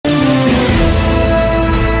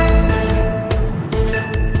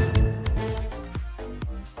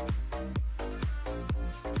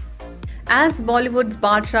As Bollywood's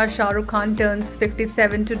Badshah Shah Rukh Khan turns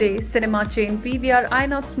 57 today, cinema chain PVR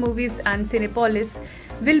Inox Movies and Cinepolis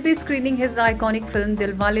will be screening his iconic film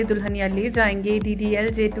Dilwale Dulhaniya Le Jayenge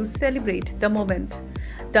DDLJ to celebrate the moment.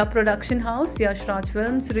 The production house Yash Raj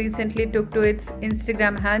Films recently took to its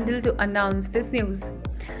Instagram handle to announce this news.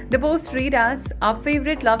 The post read as, "Our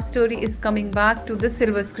favorite love story is coming back to the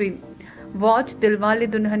silver screen. Watch Dilwale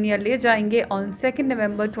Dulhaniya Le Jayenge on 2nd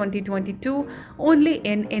November 2022 only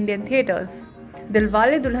in Indian theatres.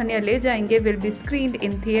 Dilwale Dulhaniya Le Jayenge will be screened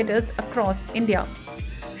in theatres across India."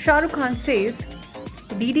 Shah Rukh Khan says,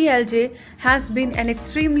 "DDLJ has been an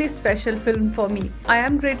extremely special film for me. I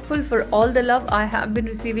am grateful for all the love I have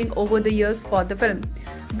been receiving over the years for the film.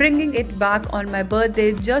 Bringing it back on my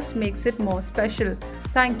birthday just makes it more special.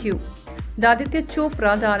 Thank you." The Aditya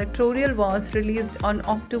Chopra directorial was released on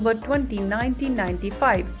October 20,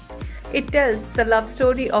 1995. It tells the love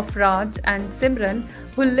story of Raj and Simran,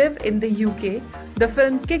 who live in the UK. The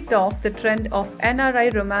film kicked off the trend of NRI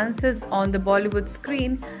romances on the Bollywood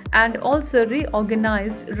screen and also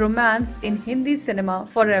reorganized romance in Hindi cinema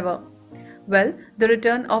forever. Well, the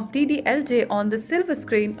return of DDLJ on the silver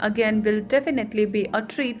screen again will definitely be a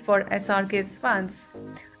treat for SRK's fans.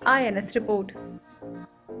 INS report.